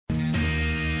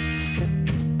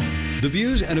The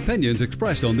views and opinions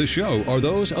expressed on this show are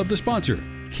those of the sponsor,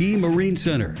 Key Marine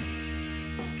Center.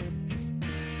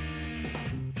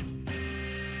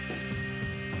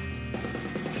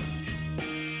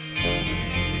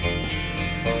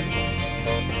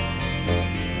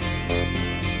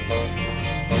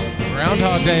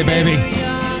 Groundhog Day, baby.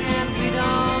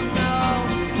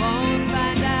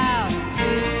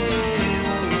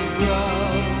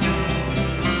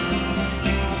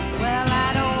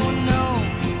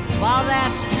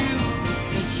 That's true,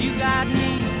 'cause you got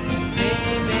me,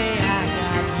 baby, I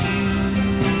got you.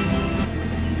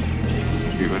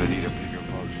 You're gonna need a bigger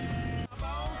boat.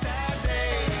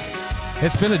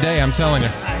 It's been a day, I'm telling you.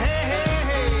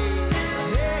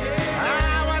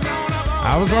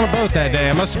 I was on a boat that day.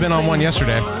 I must have been on one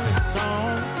yesterday.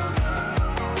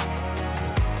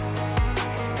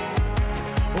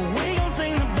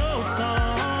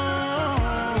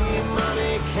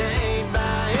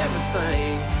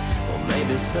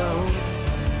 So,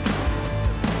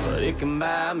 but it can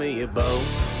buy me a boat.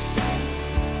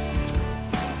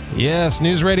 Yes,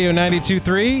 News Radio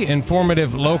 92.3,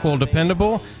 informative, local,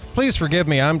 dependable. Please forgive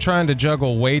me. I'm trying to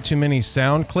juggle way too many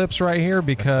sound clips right here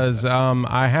because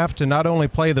I have to not only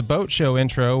play the boat show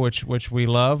intro, which we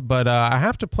love, but I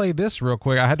have to play this real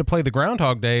quick. I had to play the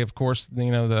Groundhog Day, of course,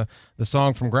 you know, the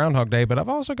song from Groundhog Day, but I've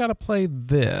also got to play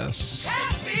this.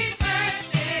 Happy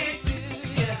birthday to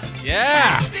you.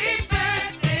 Yeah.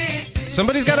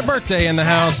 Somebody's got a birthday in the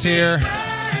house here.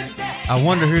 I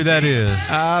wonder who that is.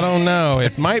 I don't know.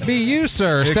 It might be you,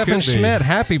 sir. Stefan Schmitt,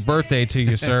 happy birthday to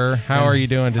you, sir. How are you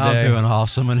doing today? I'm doing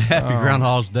awesome, and happy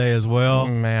Groundhog's Day as well.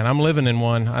 Man, I'm living in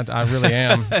one. I really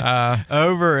am.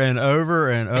 Over and over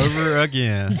and over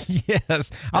again.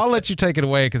 Yes. I'll let you take it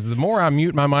away because the more I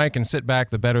mute my mic and sit back,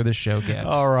 the better this show gets.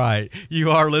 All right.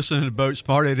 You are listening to Boat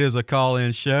Smart. It is a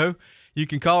call-in show. You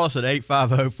can call us at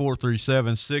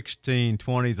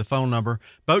 850-437-1620, the phone number.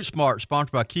 Boat Smart,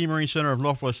 sponsored by Key Marine Center of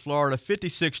Northwest Florida.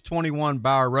 5621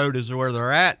 Bower Road is where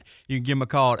they're at. You can give them a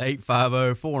call at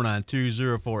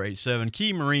 850-492-0487.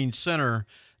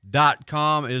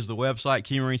 KeyMarineCenter.com is the website,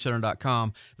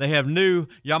 KeyMarineCenter.com. They have new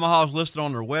Yamahas listed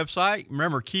on their website.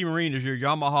 Remember, Key Marine is your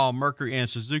Yamaha, Mercury, and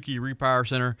Suzuki repower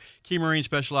center. Key Marine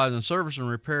specializes in service and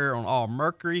repair on all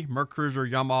Mercury,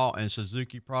 Mercruiser, Yamaha, and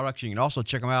Suzuki products. You can also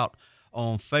check them out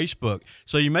on Facebook.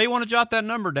 So you may want to jot that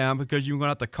number down because you're going to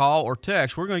have to call or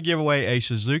text. We're going to give away a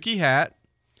Suzuki hat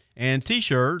and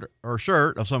T-shirt or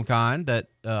shirt of some kind that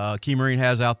Key Marine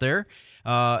has out there.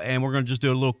 And we're going to just do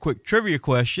a little quick trivia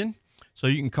question. So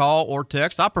you can call or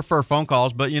text. I prefer phone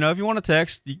calls, but, you know, if you want to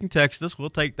text, you can text us. We'll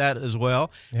take that as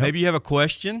well. Yep. Maybe you have a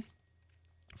question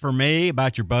for me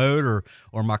about your boat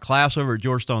or my class over at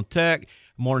Georgetown Tech.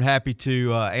 I'm more than happy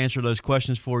to answer those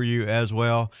questions for you as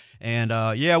well. And,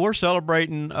 we're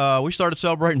celebrating. We started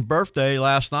celebrating birthday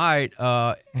last night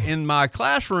in my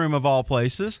classroom, of all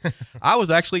places. I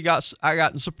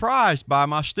got surprised by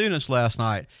my students last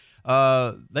night.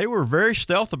 They were very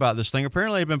stealth about this thing.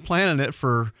 Apparently, they've been planning it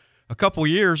for a couple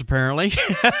years, apparently.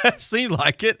 Seemed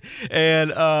like it. And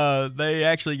they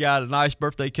actually got a nice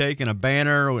birthday cake and a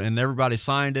banner, and everybody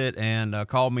signed it and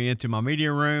called me into my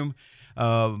media room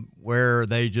where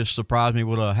they just surprised me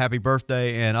with a happy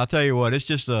birthday. And I'll tell you what, that's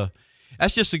just a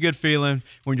good feeling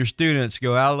when your students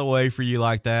go out of the way for you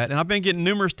like that. And I've been getting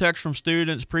numerous texts from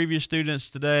previous students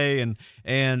today, and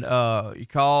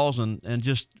calls and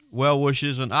just well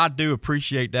wishes. And I do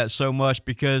appreciate that so much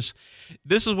because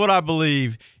this is what I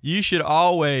believe. You should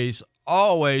always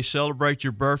celebrate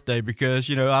your birthday because,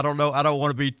 you know, I don't want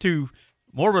to be too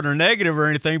morbid or negative or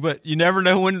anything, but you never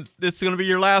know when it's going to be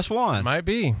your last one. Might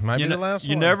be the last one.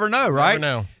 You never know, right?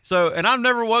 Never know. So, and I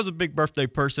never was a big birthday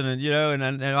person, and you know,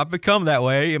 and I've become that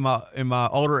way in my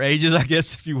older ages, I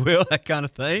guess, if you will, that kind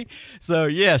of thing. So,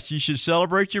 yes, you should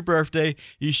celebrate your birthday.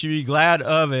 You should be glad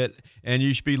of it, and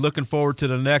you should be looking forward to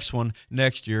the next one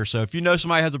next year. So, if you know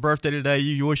somebody has a birthday today,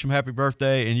 you wish them happy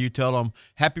birthday, and you tell them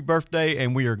happy birthday,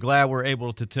 and we are glad we're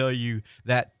able to tell you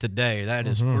that today. That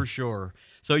is for sure.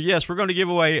 So, yes, we're going to give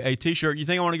away a T-shirt. You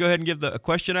think I want to go ahead and give a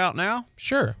question out now?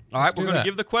 Sure. All right, we're going to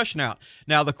give the question out.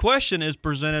 Now, the question is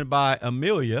presented by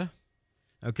Amelia,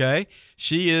 okay?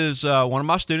 She is one of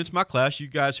my students in my class. You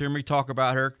guys hear me talk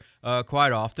about her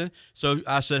quite often. So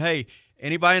I said, hey,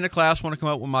 anybody in the class want to come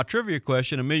up with my trivia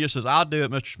question? Amelia says, I'll do it,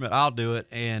 Mr. Schmitt, I'll do it.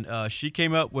 And she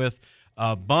came up with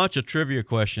a bunch of trivia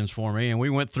questions for me, and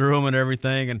we went through them and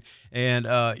everything. And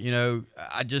you know,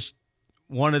 I just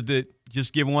wanted to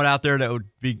just give one out there that would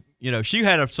be, you know, she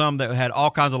had some that had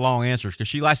all kinds of long answers because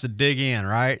she likes to dig in,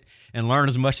 right? and learn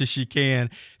as much as she can.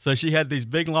 So she had these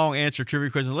big, long answer trivia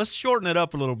questions. Let's shorten it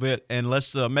up a little bit, and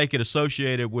let's make it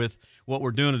associated with what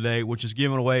we're doing today, which is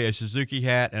giving away a Suzuki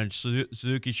hat and a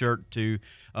Suzuki shirt to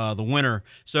the winner.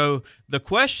 So the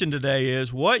question today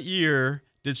is, what year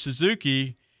did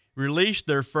Suzuki release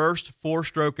their first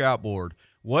four-stroke outboard?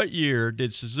 What year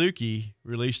did Suzuki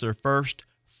release their first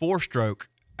four-stroke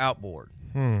outboard?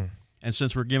 And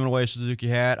since we're giving away a Suzuki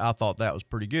hat, I thought that was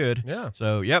pretty good. Yeah.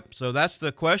 So, yep. So that's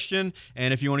the question.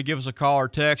 And if you want to give us a call or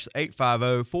text,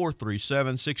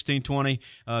 850-437-1620.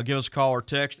 Give us a call or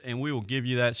text, and we will give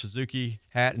you that Suzuki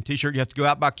hat and T-shirt. You have to go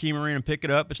out by Key Marine and pick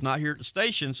it up. It's not here at the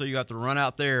station, so you have to run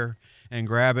out there and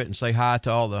grab it and say hi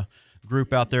to all the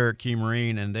group out there at Key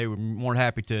Marine, and they were more than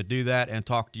happy to do that and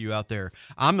talk to you out there.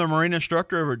 I'm the marine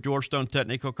instructor over at George Stone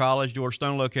Technical College. George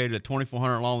Stone located at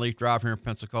 2400 Longleaf Drive here in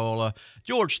Pensacola.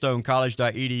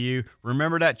 GeorgeStoneCollege.edu.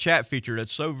 Remember that chat feature.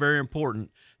 That's so very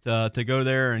important to go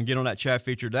there and get on that chat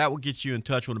feature. That will get you in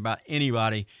touch with about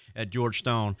anybody at George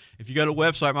Stone. If you go to the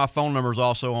website, my phone number is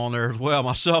also on there as well,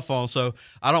 my cell phone, so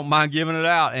I don't mind giving it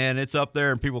out, and it's up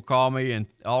there, and people call me, and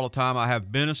all the time I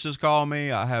have businesses call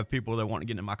me. I have people that want to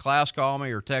get into my class call me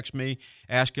or text me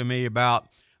asking me about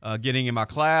getting in my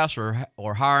class or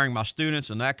hiring my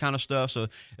students and that kind of stuff. So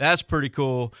that's pretty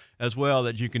cool as well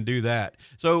that you can do that.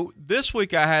 So this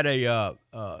week I had a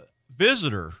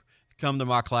visitor come to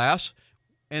my class,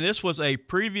 and this was a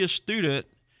previous student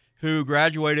who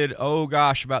graduated,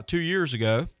 about 2 years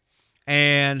ago,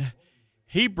 and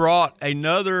he brought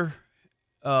another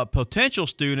potential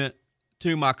student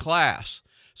to my class.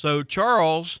 So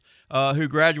Charles, who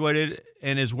graduated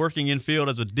and is working in field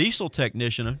as a diesel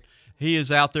technician, he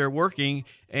is out there working,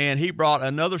 and he brought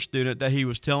another student that he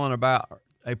was telling about,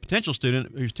 a potential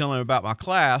student who's telling him about my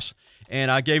class, and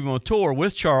I gave him a tour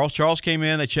with Charles. Charles came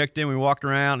in, they checked in, we walked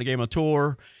around, and gave him a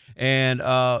tour, and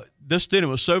this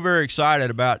student was so very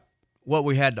excited about what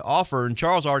we had to offer, and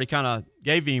Charles already kind of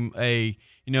gave him a,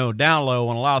 down low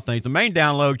on a lot of things. The main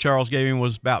down low Charles gave him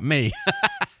was about me,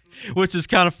 which is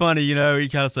kind of funny. He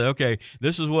kind of said, okay,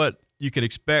 this is what you could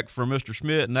expect from Mr.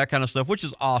 Schmitt and that kind of stuff, which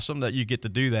is awesome that you get to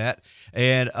do that.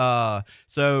 And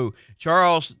so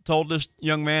Charles told this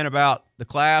young man about the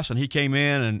class, and he came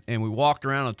in, and we walked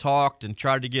around and talked and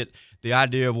tried to get the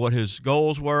idea of what his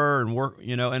goals were and work,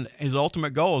 and his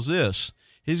ultimate goal is this.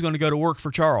 He's going to go to work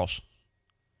for Charles.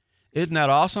 Isn't that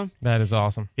awesome? That is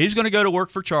awesome. He's going to go to work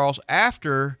for Charles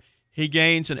after he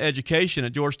gains an education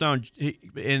at George Stone.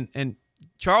 And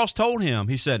Charles told him,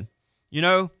 he said,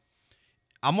 I'll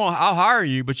hire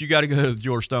you, but you got to go to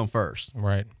George Stone first.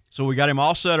 Right. So we got him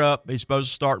all set up. He's supposed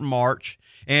to start in March.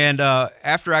 And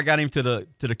after I got him to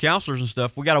the counselors and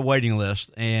stuff, we got a waiting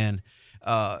list. And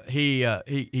he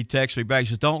texted me back. He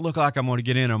says, "Don't look like I'm going to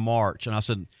get in March." And I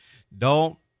said,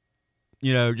 "Don't.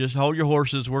 Just hold your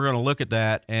horses. We're going to look at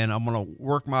that, and I'm going to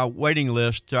work my waiting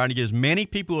list, trying to get as many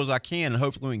people as I can, and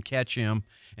hopefully we can catch him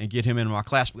and get him into my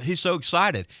class." But he's so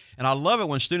excited, and I love it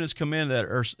when students come in that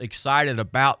are excited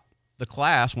about the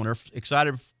class, when they're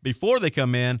excited before they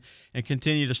come in and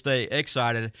continue to stay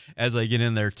excited as they get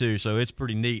in there too. So it's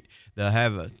pretty neat to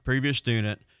have a previous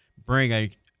student bring a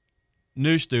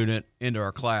new student into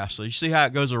our class. So you see how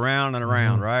it goes around and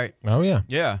around, right? Oh, yeah.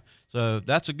 Yeah. So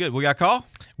that's a good. We got a call?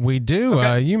 We do.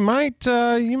 Okay. You might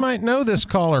know this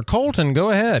caller. Colton,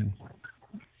 go ahead.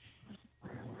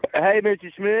 Hey,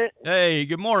 Mr. Schmitt. Hey,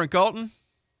 good morning, Colton.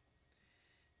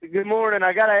 Good morning.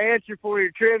 I got an answer for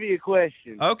your trivia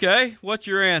question. Okay. What's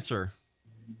your answer?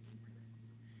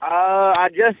 I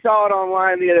just saw it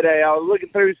online the other day. I was looking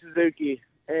through Suzuki,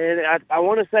 and I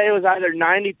want to say it was either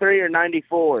 93 or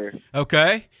 94.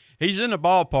 Okay. He's in the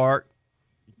ballpark.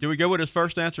 Do we go with his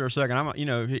first answer or second?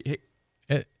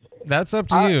 That's up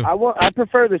to you. I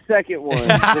prefer the second one.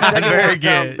 The second Very one good.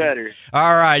 sounds better.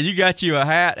 All right, you got you a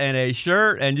hat and a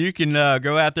shirt, and you can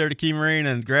go out there to Key Marine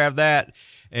and grab that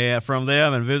from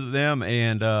them and visit them.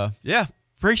 And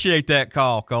appreciate that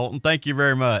call, Colton. Thank you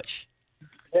very much.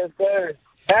 Yes, sir.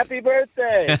 Happy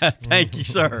birthday. Thank you,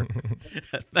 sir.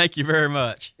 Thank you very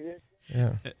much.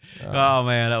 Yeah. Oh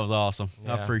man, that was awesome.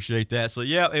 Yeah. I appreciate that. So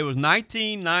yeah, it was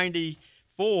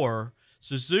 1994.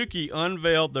 Suzuki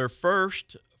unveiled their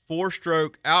first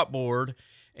four-stroke outboard,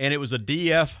 and it was a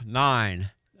DF9,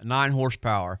 9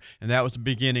 horsepower, and that was the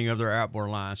beginning of their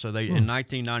outboard line. So they in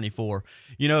 1994.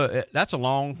 That's a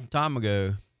long time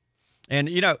ago. And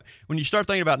when you start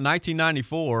thinking about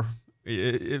 1994,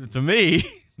 to me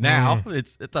now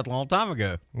it's a long time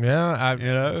ago.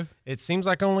 Yeah, it seems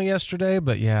like only yesterday,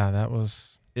 but yeah, that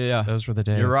was. Yeah, those were the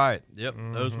days. You're right. Yep,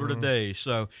 those were the days.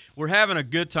 So we're having a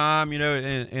good time,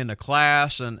 in the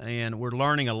class, and we're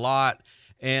learning a lot.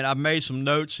 and I've made some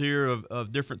notes here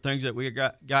of different things that we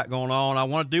got going on. I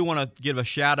want to give a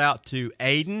shout out to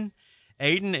Aden.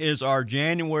 Aden is our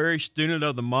January Student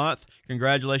of the Month.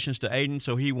 Congratulations to Aden.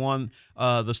 So he won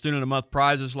the Student of the Month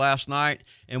prizes last night.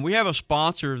 And we have a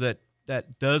sponsor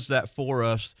that does that for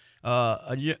us,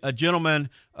 a gentleman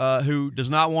who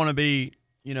does not want to be,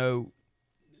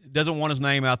 doesn't want his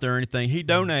name out there or anything. He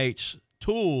donates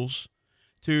tools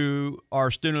to our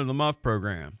Student of the Month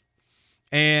program.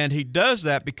 And he does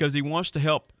that because he wants to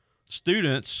help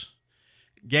students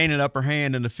gain an upper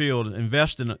hand in the field,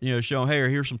 invest in, show them, hey,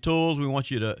 here's some tools. We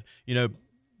want you to,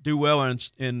 do well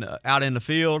in out in the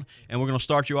field, and we're going to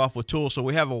start you off with tools. So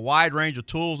we have a wide range of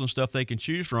tools and stuff they can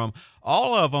choose from.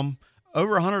 All of them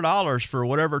over $100 for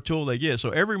whatever tool they get.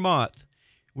 So every month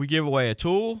we give away a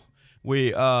tool. We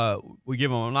give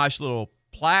them a nice little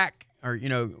plaque or,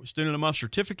 Student of the Month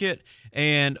certificate.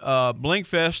 And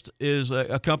Blinkfest is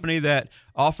a company that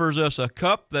offers us a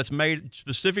cup that's made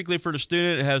specifically for the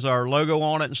student. It has our logo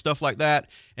on it and stuff like that,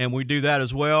 and we do that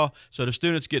as well. So the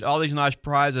students get all these nice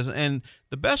prizes. And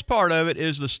the best part of it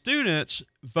is the students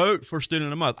vote for Student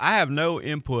of the Month. I have no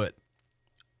input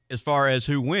as far as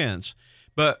who wins.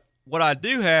 But what I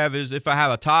do have is if I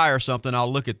have a tie or something,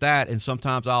 I'll look at that, and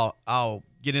sometimes I'll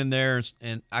get in there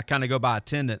and I kind of go by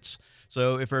attendance.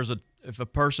 So if a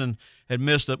person had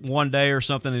missed it one day or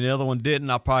something and the other one didn't,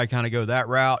 I'll probably kind of go that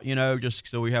route, just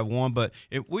so we have one. But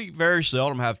we very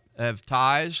seldom have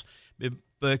ties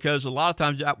because a lot of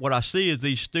times what I see is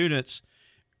these students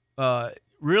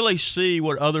really see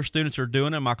what other students are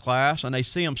doing in my class, and they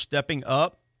see them stepping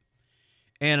up.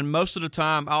 And most of the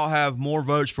time, I'll have more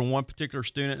votes from one particular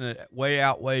student, and it way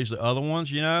outweighs the other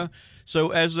ones,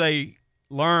 So as they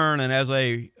learn and as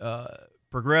they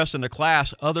progress in the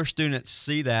class, other students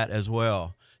see that as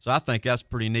well. So I think that's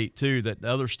pretty neat too, that the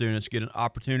other students get an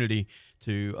opportunity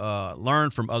to learn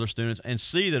from other students and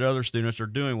see that other students are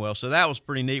doing well. So that was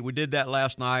pretty neat. We did that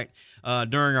last night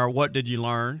during our What Did You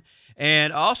Learn?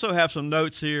 And I also have some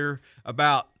notes here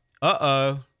about,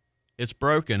 it's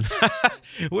broken.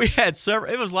 We had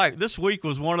several, it was like this week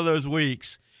was one of those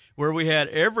weeks where we had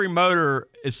every motor,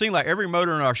 it seemed like every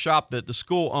motor in our shop that the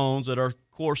school owns, that our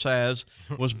course has,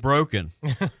 was broken.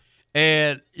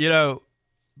 And,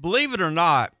 believe it or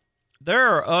not, there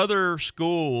are other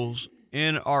schools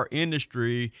in our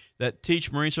industry that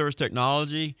teach marine service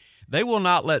technology. They will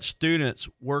not let students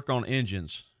work on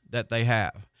engines that they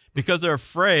have because they're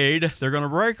afraid they're going to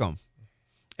break them.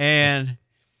 And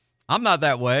I'm not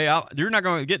that way. You're not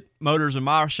going to get motors in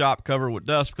my shop covered with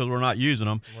dust because we're not using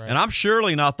them. Right. And I'm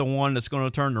surely not the one that's going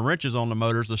to turn the wrenches on the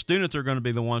motors. The students are going to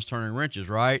be the ones turning wrenches,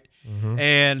 right? Mm-hmm.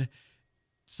 And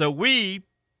so we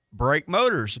break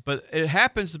motors. But it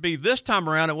happens to be this time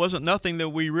around, it wasn't nothing that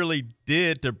we really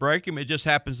did to break them. It just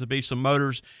happens to be some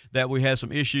motors that we had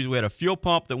some issues. We had a fuel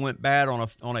pump that went bad on a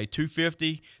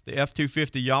 250, the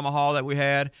F250 Yamaha that we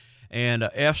had. And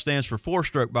F stands for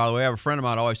four-stroke, by the way. I have a friend of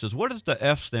mine who always says, what does the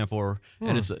F stand for?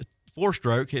 And it's a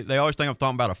four-stroke. They always think I'm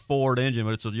talking about a Ford engine,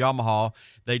 but it's a Yamaha.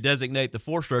 They designate the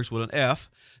four-strokes with an F.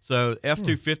 So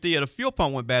F250 and a fuel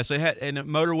pump went bad, and the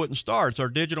motor wouldn't start. It's our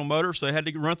digital motor, so they had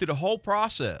to run through the whole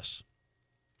process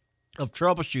of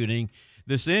troubleshooting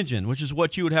this engine, which is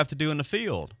what you would have to do in the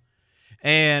field.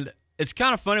 And it's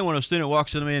kind of funny when a student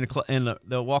walks into me and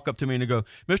they'll walk up to me and they go,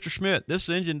 Mr. Schmitt, this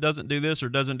engine doesn't do this or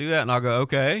doesn't do that. And I'll go,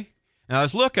 okay. And I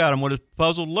just look at them with a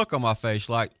puzzled look on my face,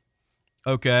 like,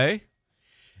 okay.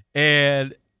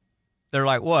 And they're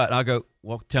like, what? And I go,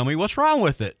 well, tell me what's wrong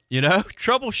with it.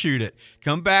 Troubleshoot it.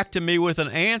 Come back to me with an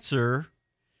answer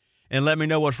and let me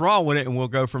know what's wrong with it, and we'll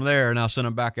go from there. And I'll send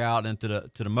them back out into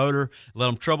the motor, let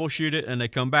them troubleshoot it, and they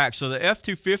come back. So the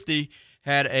F250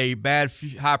 had a bad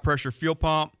high-pressure fuel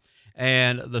pump,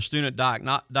 and the student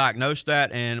diagnosed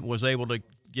that and was able to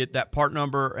get that part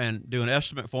number and do an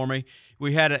estimate for me.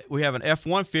 We have an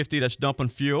F-150 that's dumping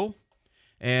fuel,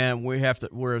 and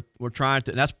we're trying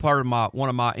to. And that's part of one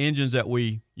of my engines that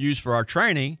we use for our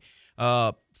training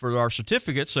for our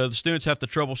certificates. So the students have to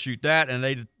troubleshoot that, and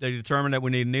they determine that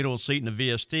we need a needle seat and a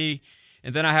VST.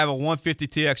 And then I have a 150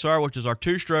 TXR, which is our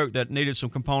two-stroke that needed some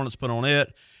components put on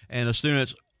it, and the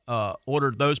students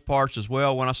ordered those parts as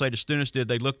well. When I say the students did,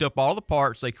 they looked up all the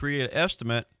parts, they created an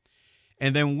estimate,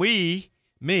 and then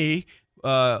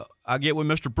I get with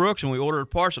Mr. Brooks and we ordered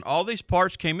parts, and all these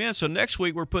parts came in. So next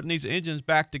week we're putting these engines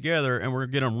back together and we're going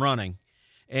to get them running.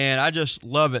 And I just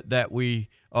love it that we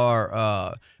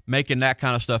are making that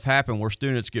kind of stuff happen where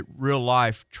students get real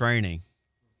life training,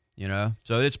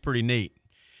 so it's pretty neat.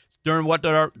 During what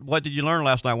did you learn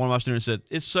last night? One of my students said,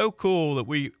 it's so cool that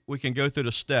we can go through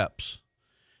the steps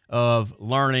of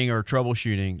learning or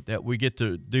troubleshooting, that we get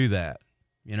to do that,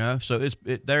 So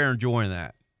they're enjoying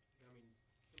that.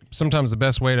 Sometimes the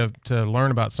best way to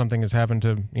learn about something is having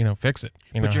to, fix it.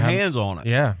 Put your hands on it.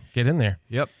 Yeah, get in there.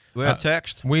 Yep. We have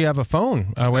text. We have a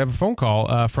phone. We have a phone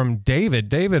call from David.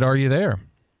 David, are you there?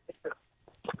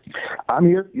 I'm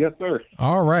here. Yes, sir.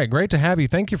 All right. Great to have you.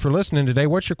 Thank you for listening today.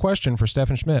 What's your question for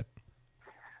Stefan Schmitt?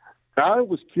 I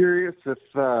was curious if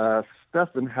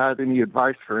Stefan had any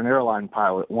advice for an airline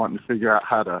pilot wanting to figure out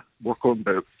how to work on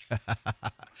boats.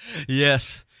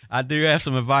 Yes, I do have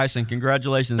some advice, and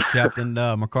congratulations, Captain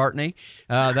McCartney.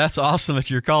 That's awesome that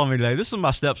you're calling me today. This is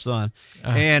my stepson,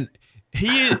 and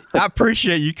I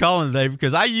appreciate you calling today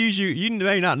because I use you. You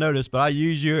may not know this, but I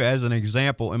use you as an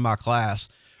example in my class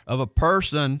of a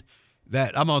person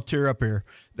that I'm gonna tear up here.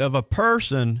 Of a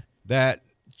person that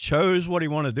chose what he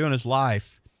wanted to do in his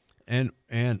life, and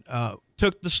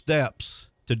took the steps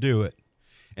to do it.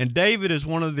 And David is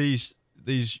one of these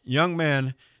young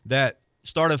men that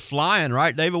started flying,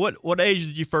 right, David? What age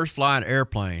did you first fly an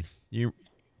airplane?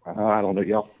 I don't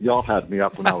know. Y'all had me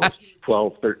up when I was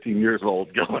 12, 13 years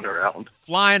old going around.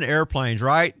 Flying airplanes,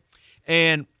 right?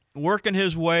 And working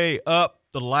his way up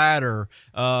the ladder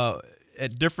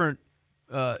at different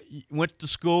went to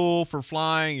school for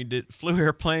flying. He flew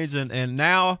airplanes, and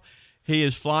now he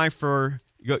is flying for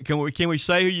 – Can we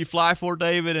say who you fly for,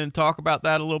 David, and talk about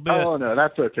that a little bit? Oh no,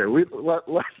 that's okay.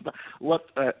 Let's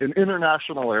an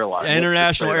international airline.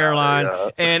 International airline,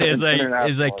 and is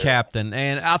a captain,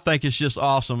 and I think it's just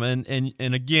awesome. And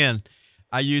again,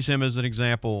 I use him as an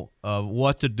example of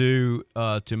what to do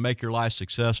to make your life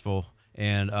successful.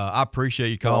 And I appreciate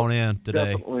you calling in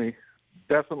today.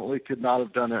 Definitely could not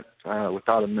have done it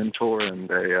without a mentor and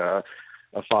a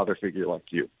father figure like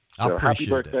you. So I appreciate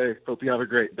happy birthday! That. Hope you have a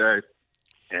great day.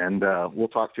 And we'll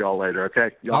talk to y'all later,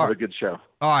 okay? Y'all have a good show.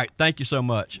 All right. Thank you so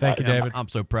much. Thank you, David. I'm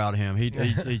so proud of him. He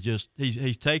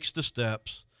takes the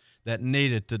steps that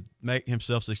needed to make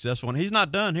himself successful. And he's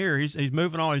not done here. He's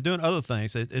moving on. He's doing other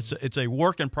things. It's a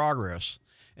work in progress.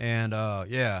 And,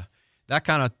 that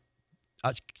kind of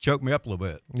choked me up a little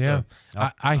bit. Yeah. So,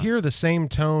 I hear the same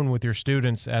tone with your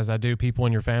students as I do people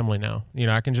in your family now.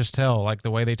 I can just tell, like,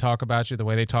 the way they talk about you, the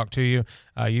way they talk to you.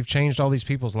 You've changed all these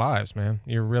people's lives, man.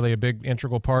 You're really a big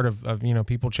integral part of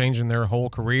people changing their whole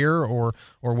career or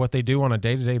what they do on a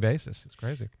day-to-day basis. It's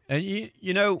crazy.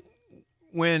 And,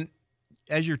 when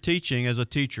as you're teaching as a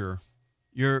teacher,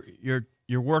 you're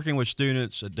working with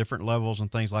students at different levels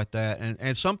and things like that.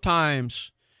 And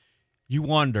sometimes you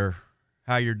wonder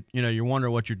how you wonder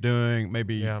what you're doing.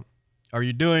 Maybe, Are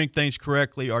you doing things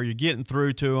correctly? Are you getting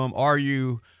through to them? Are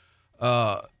you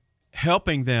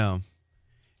helping them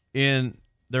in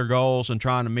their goals and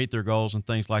trying to meet their goals and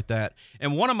things like that?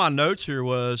 And one of my notes here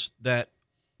was that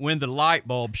when the light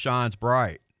bulb shines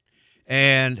bright,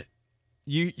 and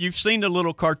you've seen the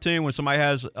little cartoon when somebody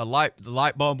has the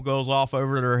light bulb goes off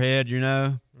over their head,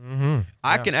 Mm-hmm.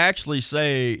 I can actually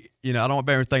say, I don't want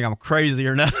everyone to think I'm crazy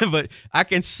or nothing, but I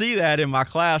can see that in my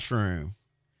classroom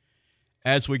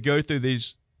as we go through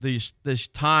these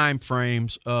time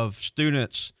frames of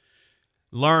students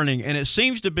learning. And it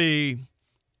seems to be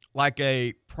like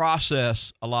a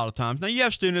process a lot of times. Now, you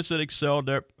have students that excel,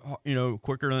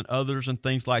 quicker than others and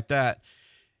things like that.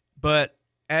 But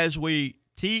as we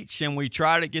teach and we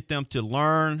try to get them to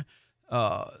learn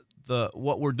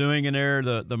what we're doing in there,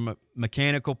 the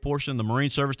mechanical portion, the marine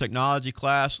service technology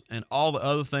class, and all the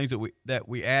other things that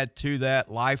we add to that,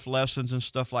 life lessons and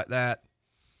stuff like that.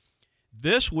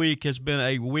 This week has been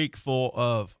a week full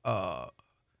of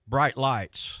bright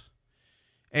lights.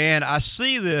 And I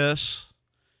see this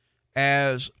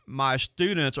as my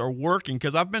students are working,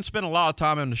 because I've been spending a lot of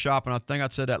time in the shop, and I think I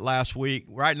said that last week.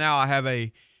 Right now I have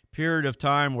a period of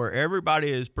time where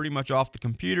everybody is pretty much off the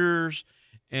computers,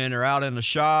 and they're out in the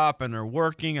shop and they're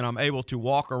working, and I'm able to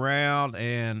walk around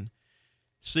and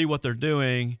see what they're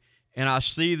doing. And I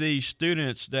see these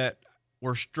students that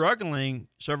were struggling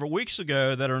several weeks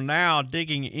ago that are now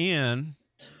digging in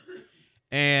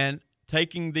and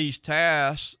taking these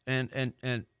tasks and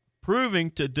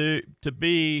proving to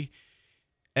be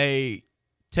a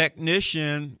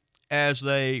technician as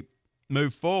they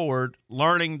move forward,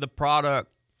 learning the product,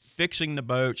 fixing the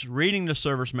boats, reading the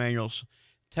service manuals,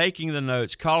 taking the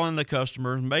notes, calling the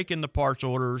customers, making the parts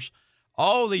orders,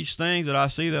 all these things that I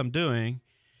see them doing.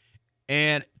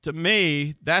 And to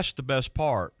me, that's the best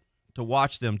part, to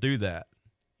watch them do that,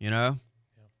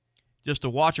 just to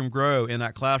watch them grow in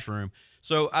that classroom.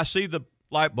 So I see the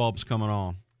light bulbs coming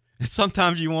on. And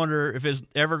sometimes you wonder if it's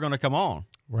ever going to come on.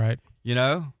 Right.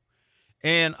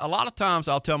 And a lot of times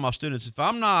I'll tell my students, if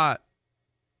I'm not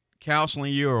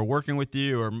counseling you or working with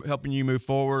you or helping you move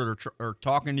forward or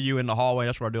talking to you in the hallway.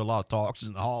 That's where I do a lot of talks,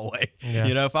 in the hallway. Yeah.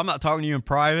 You know, if I'm not talking to you in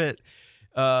private,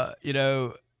 you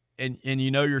know, and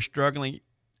you know you're struggling,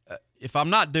 if I'm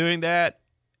not doing that,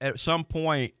 at some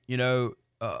point, you know,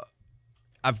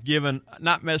 I've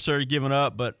not necessarily given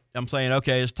up, but I'm saying,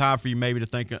 okay, it's time for you maybe to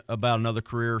think about another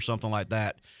career or something like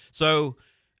that. So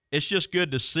it's just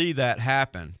good to see that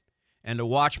happen and to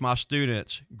watch my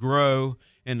students grow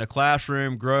in the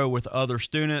classroom, grow with other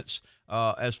students,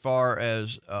 as far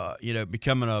as, you know,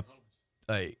 becoming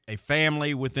a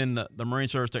family within the Marine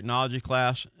Service Technology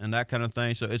class and that kind of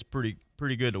thing. So it's pretty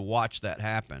good to watch that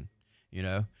happen, you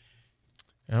know.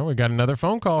 Oh, we got another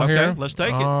phone call here. Okay, let's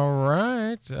take it. All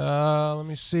right. Let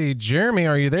me see. Jeremy,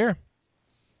 are you there?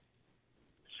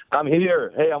 I'm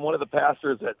here. Hey, I'm one of the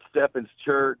pastors at Stefan's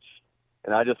church,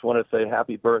 and I just want to say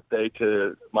happy birthday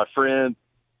to my friend.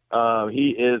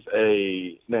 He's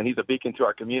a beacon to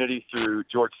our community through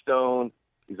George Stone.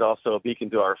 He's also a beacon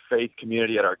to our faith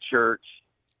community at our church,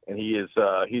 and he's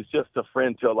just a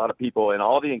friend to a lot of people. And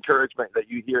all the encouragement that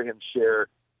you hear him share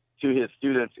to his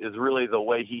students is really the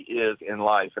way he is in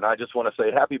life. And I just want to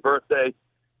say happy birthday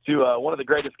to one of the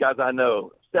greatest guys I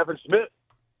know, Stefan Schmitt.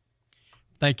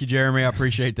 Thank you, Jeremy. I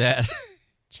appreciate that.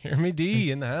 Jeremy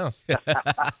D in the house.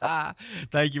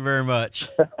 Thank you very much.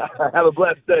 Have a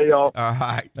blessed day, y'all. All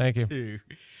right. Thank you. Too.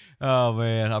 Oh,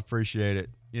 man, I appreciate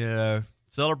it. You know,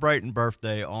 celebrating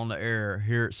birthday on the air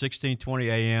here at 16:20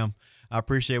 a.m. I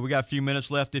appreciate it. We got a few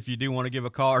minutes left if you do want to give a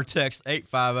call or text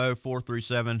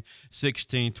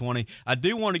 850-437-1620. I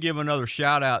do want to give another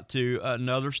shout-out to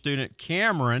another student,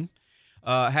 Cameron.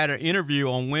 Had an interview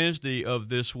on Wednesday of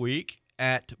this week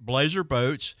at Blazer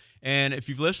Boats. And if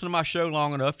you've listened to my show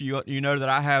long enough, you know that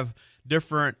I have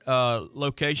different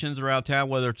locations around town,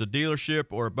 whether it's a dealership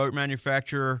or a boat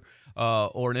manufacturer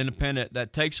or an independent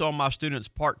that takes on my students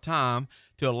part-time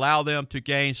to allow them to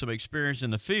gain some experience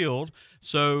in the field.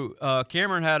 So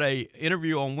Cameron had an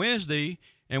interview on Wednesday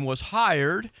and was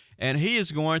hired, and he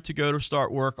is going to go to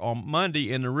start work on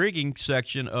Monday in the rigging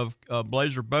section of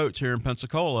Blazer Boats here in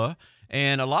Pensacola.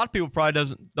 And a lot of people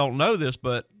probably don't know this,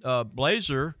 but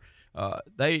Blazer,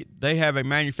 they have a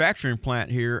manufacturing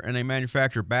plant here, and they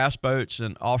manufacture bass boats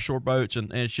and offshore boats, and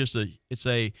they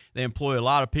employ a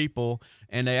lot of people,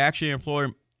 and they actually employ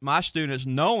my students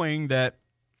knowing that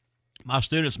my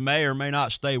students may or may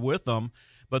not stay with them,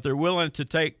 but they're willing to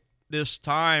take this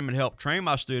time and help train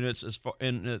my students as far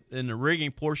in the rigging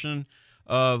portion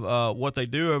of what they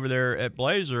do over there at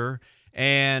Blazer,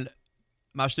 and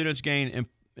my students gain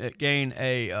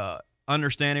a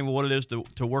understanding of what it is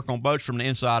to work on boats from the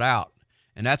inside out,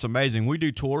 and that's amazing. We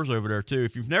do tours over there too.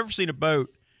 If you've never seen a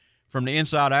boat from the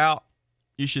inside out,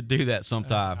 you should do that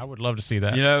sometime. I would love to see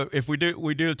that. You know, if we do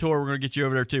a tour, we're going to get you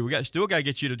over there too. Still got to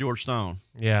get you to George Stone.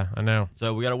 Yeah, I know.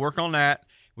 So we got to work on that.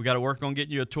 We got to work on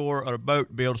getting you a tour of a boat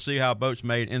to be able to see how a boat's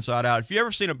made inside out. If you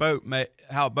ever seen a boat,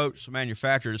 how a boat's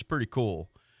manufactured, it's pretty cool.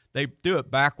 They do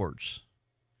it backwards.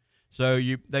 So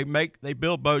they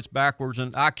build boats backwards,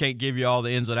 and I can't give you all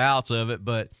the ins and outs of it,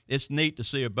 but it's neat to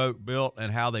see a boat built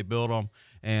and how they build them,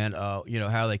 and you know,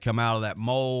 how they come out of that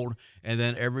mold, and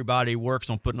then everybody works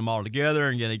on putting them all together,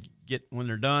 and when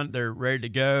they're done, they're ready to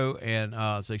go, and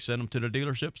so they send them to the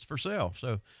dealerships for sale.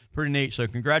 So pretty neat. So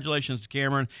congratulations to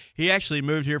Cameron. He actually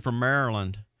moved here from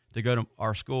Maryland to go to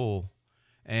our school,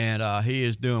 and he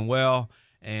is doing well.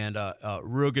 And a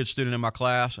real good student in my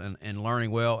class and learning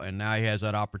well, and now he has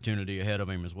that opportunity ahead of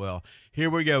him as well.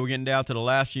 Here we go. We're getting down to the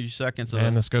last few seconds.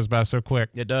 Man, this goes by so quick.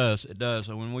 It does.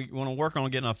 So when we want to work on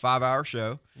getting a 5-hour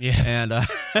show. Yes. And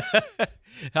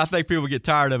I think people get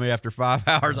tired of me after 5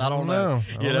 hours. I don't know.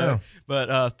 You know.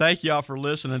 But thank y'all for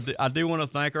listening. I do want to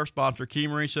thank our sponsor, Key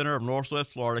Marine Center of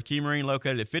Northwest Florida. Key Marine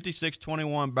located at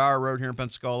 5621 Bower Road here in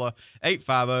Pensacola,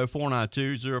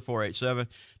 850-492-0487.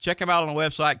 Check them out on the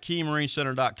website,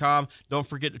 keymarincenter.com. Don't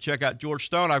forget to check out George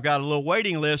Stone. I've got a little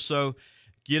waiting list, so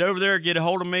get over there, get a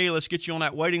hold of me. Let's get you on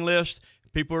that waiting list.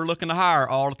 People are looking to hire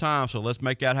all the time, so let's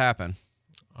make that happen.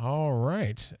 All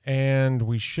right. And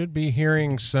we should be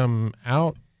hearing some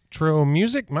outro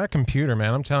music. My computer,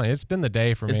 man, I'm telling you, it's been the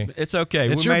day for me. It's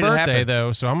okay. It's your birthday,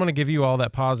 though, so I'm going to give you all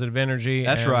that positive energy.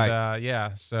 That's right.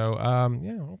 Yeah. So,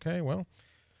 okay, well,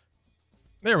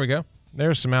 there we go.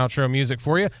 There's some outro music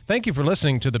for you. Thank you for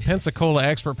listening to the Pensacola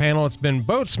Expert Panel. It's been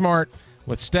Boat Smart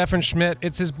with Stefan Schmitt.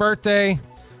 It's his birthday.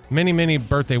 Many, many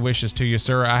birthday wishes to you,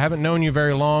 sir. I haven't known you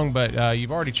very long, but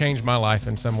you've already changed my life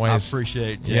in some ways. I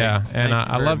appreciate it, Jay. Yeah, and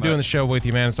I love doing the show with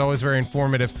you, man. It's always very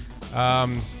informative.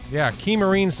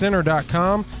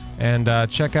 keymarincenter.com, and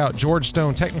check out George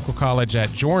Stone Technical College at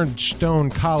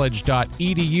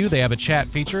georgestoncollege.edu. They have a chat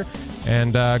feature.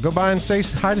 And go by and say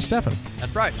hi to Stefan.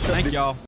 That's right. Thank y'all.